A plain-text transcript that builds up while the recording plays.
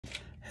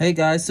Hey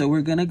guys, so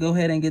we're gonna go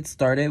ahead and get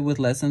started with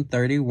lesson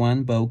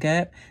 31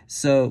 vocab.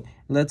 So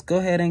let's go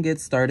ahead and get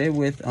started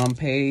with on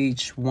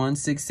page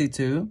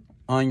 162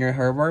 on your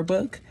Harvard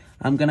book.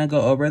 I'm gonna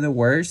go over the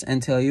words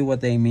and tell you what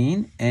they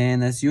mean.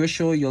 And as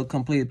usual, you'll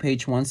complete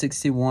page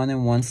 161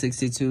 and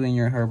 162 in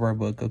your Harvard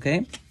book,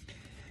 okay?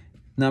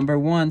 Number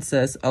 1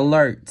 says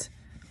alert.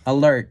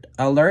 Alert.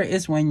 Alert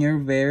is when you're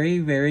very,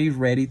 very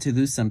ready to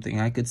do something.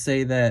 I could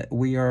say that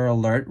we are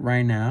alert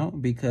right now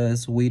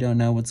because we don't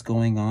know what's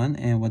going on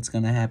and what's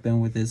going to happen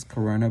with this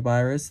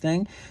coronavirus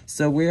thing.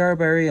 So we are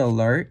very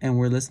alert and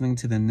we're listening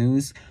to the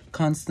news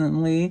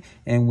constantly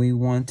and we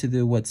want to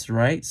do what's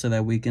right so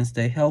that we can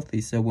stay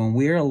healthy. So when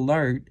we're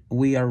alert,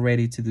 we are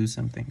ready to do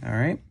something, all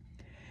right?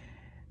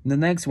 The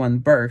next one,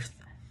 birth.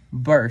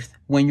 Birth,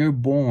 when you're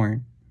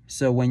born.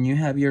 So when you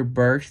have your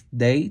birth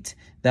date,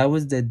 that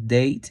was the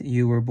date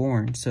you were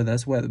born. So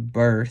that's what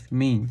birth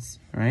means,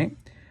 right?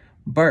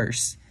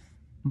 Burst.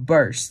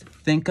 Burst.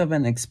 Think of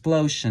an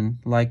explosion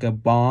like a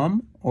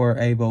bomb or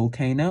a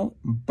volcano.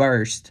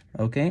 Burst,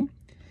 okay?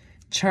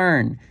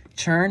 Churn.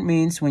 Churn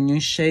means when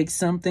you shake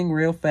something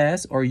real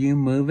fast or you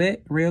move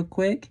it real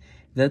quick.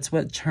 That's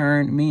what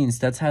churn means.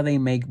 That's how they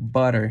make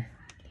butter,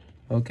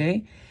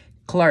 okay?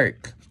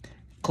 Clerk.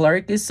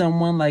 Clerk is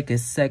someone like a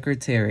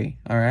secretary,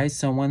 all right?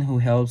 Someone who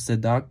helps the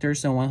doctor,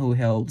 someone who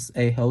helps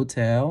a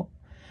hotel,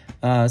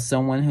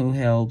 someone who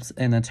helps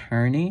an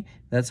attorney.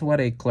 That's what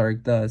a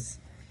clerk does.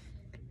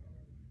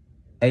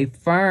 A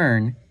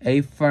fern.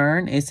 A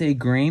fern is a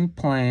green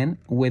plant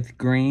with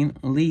green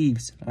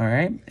leaves, all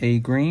right? A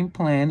green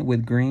plant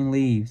with green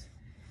leaves.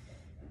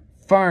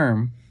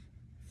 Firm.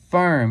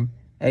 Firm.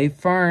 A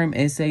firm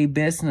is a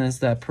business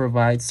that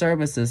provides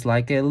services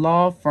like a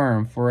law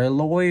firm for a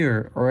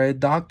lawyer or a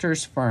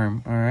doctor's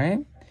firm, all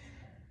right?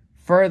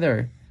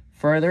 Further.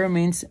 Further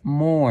means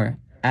more,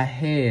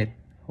 ahead,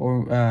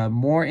 or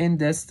more in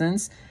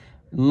distance,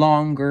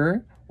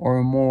 longer,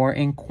 or more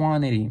in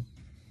quantity.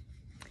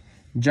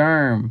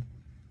 Germ.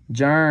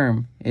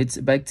 Germ. It's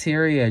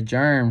bacteria,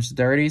 germs,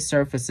 dirty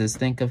surfaces.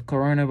 Think of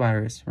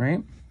coronavirus,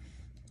 right?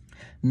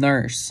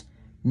 Nurse.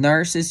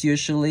 Nurse is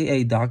usually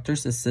a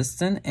doctor's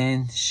assistant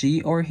and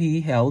she or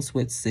he helps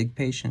with sick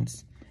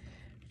patients.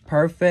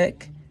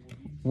 Perfect,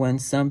 when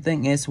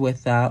something is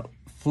without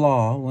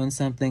flaw, when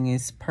something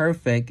is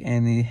perfect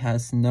and it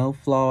has no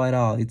flaw at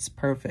all, it's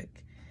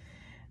perfect.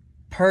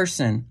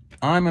 Person,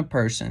 I'm a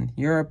person,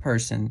 you're a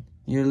person,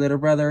 your little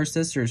brother or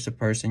sister is a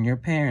person, your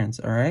parents,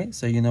 all right?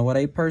 So you know what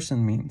a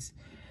person means.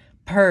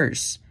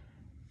 Purse,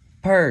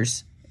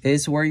 purse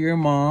is where your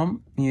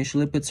mom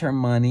usually puts her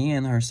money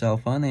in her cell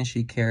phone and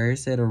she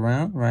carries it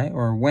around, right?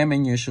 Or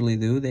women usually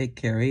do, they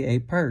carry a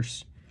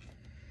purse.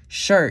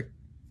 Shirt,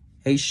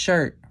 a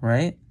shirt,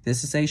 right?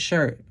 This is a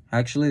shirt.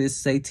 Actually, this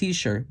is a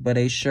t-shirt, but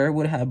a shirt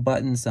would have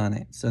buttons on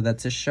it, so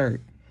that's a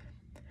shirt.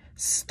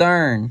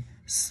 Stern.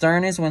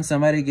 Stern is when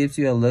somebody gives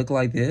you a look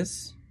like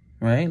this,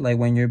 right? Like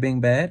when you're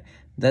being bad,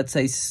 that's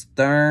a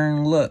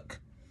stern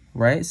look,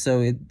 right?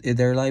 So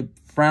they're like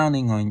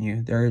frowning on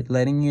you. They're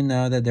letting you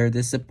know that they're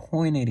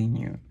disappointed in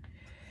you.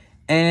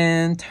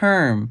 And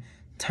term.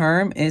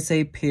 Term is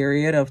a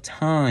period of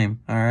time,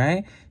 all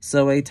right?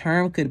 So a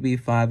term could be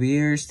 5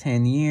 years,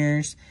 10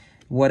 years,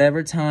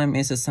 whatever time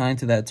is assigned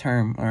to that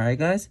term, all right,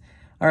 guys?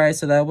 All right,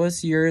 so that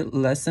was your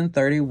lesson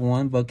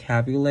 31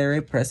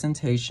 vocabulary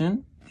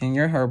presentation in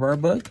your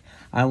Harvard book.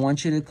 I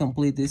want you to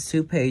complete these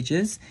 2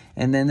 pages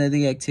and then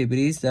the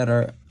activities that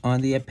are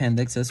on the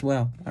appendix as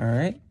well, all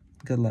right?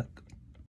 Good luck.